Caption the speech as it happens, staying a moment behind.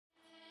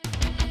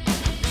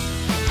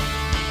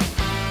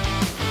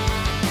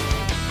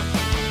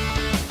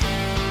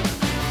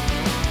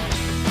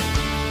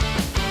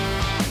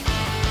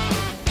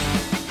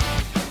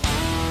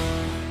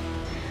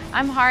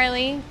I'm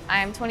Harley.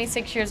 I'm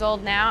 26 years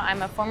old now.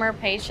 I'm a former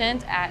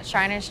patient at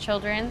Shriners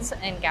Children's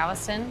in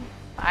Galveston.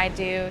 I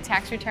do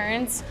tax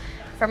returns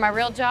for my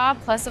real job,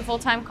 plus a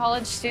full-time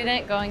college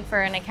student going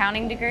for an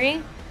accounting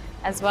degree,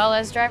 as well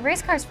as drive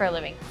race cars for a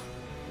living.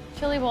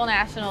 Chili Bowl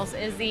Nationals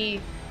is the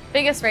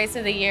biggest race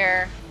of the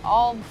year.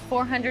 All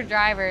 400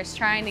 drivers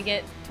trying to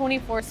get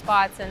 24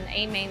 spots in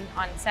A-Main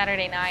on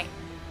Saturday night.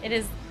 It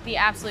is the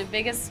absolute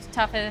biggest,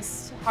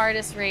 toughest,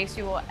 hardest race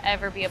you will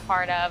ever be a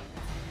part of.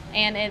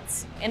 And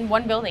it's in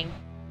one building.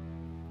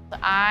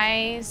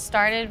 I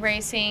started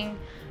racing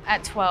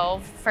at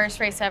 12. First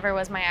race ever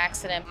was my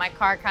accident. My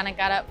car kind of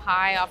got up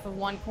high off of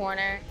one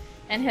corner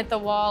and hit the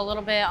wall a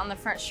little bit on the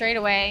front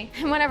straightaway.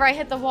 And whenever I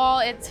hit the wall,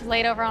 it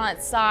laid over on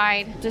its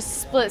side. Just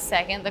a split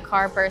second, the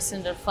car burst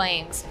into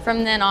flames.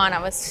 From then on, I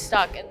was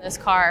stuck in this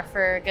car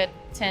for a good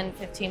 10,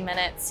 15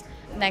 minutes.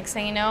 Next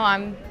thing you know,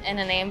 I'm in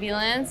an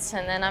ambulance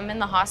and then I'm in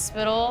the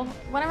hospital.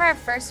 Whenever I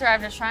first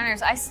arrived at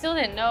Shriners, I still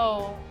didn't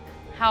know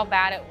how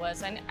bad it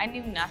was. I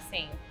knew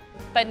nothing.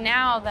 But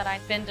now that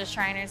I've been to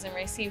Shriners and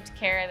received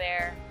care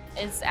there,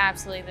 it's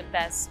absolutely the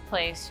best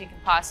place you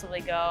could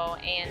possibly go.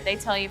 And they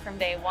tell you from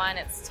day one,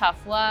 it's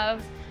tough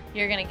love.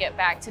 You're gonna get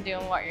back to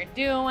doing what you're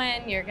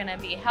doing. You're gonna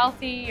be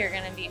healthy, you're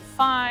gonna be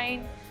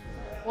fine.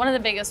 One of the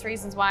biggest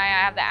reasons why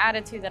I have the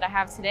attitude that I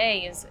have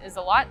today is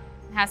a lot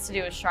has to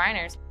do with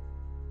Shriners.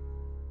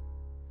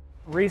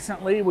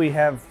 Recently, we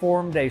have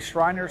formed a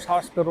Shriners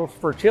Hospitals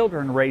for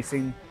Children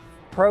racing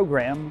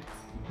program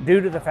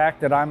due to the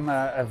fact that I'm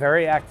a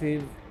very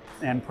active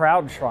and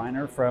proud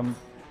Shriner from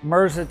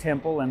Mirza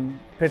Temple in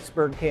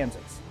Pittsburgh,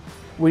 Kansas.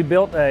 We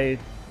built a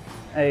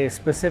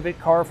specific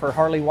car for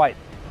Harli White,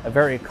 a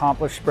very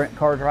accomplished sprint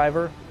car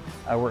driver.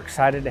 We're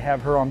excited to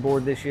have her on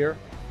board this year.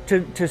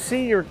 To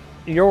see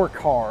your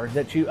car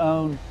that you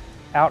own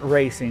out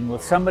racing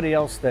with somebody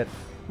else that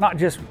not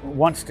just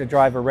wants to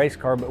drive a race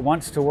car, but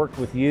wants to work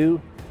with you,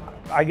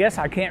 I guess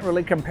I can't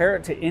really compare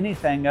it to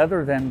anything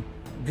other than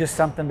just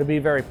something to be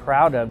very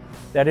proud of.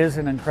 That is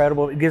an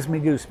incredible, it gives me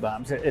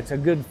goosebumps. It's a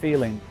good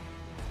feeling.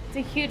 It's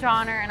a huge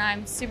honor and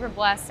I'm super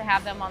blessed to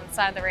have them on the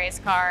side of the race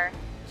car.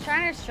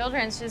 Shriners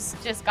Children's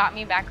just got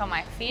me back on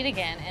my feet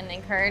again and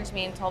encouraged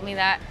me and told me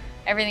that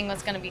everything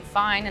was gonna be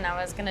fine and I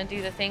was gonna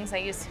do the things I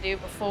used to do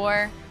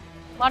before.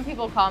 A lot of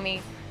people call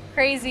me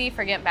crazy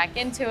for getting back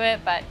into it,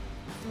 but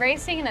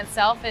racing in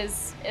itself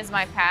is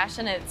my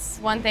passion. It's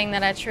one thing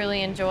that I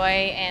truly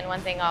enjoy and one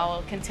thing I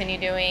will continue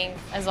doing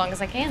as long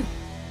as I can.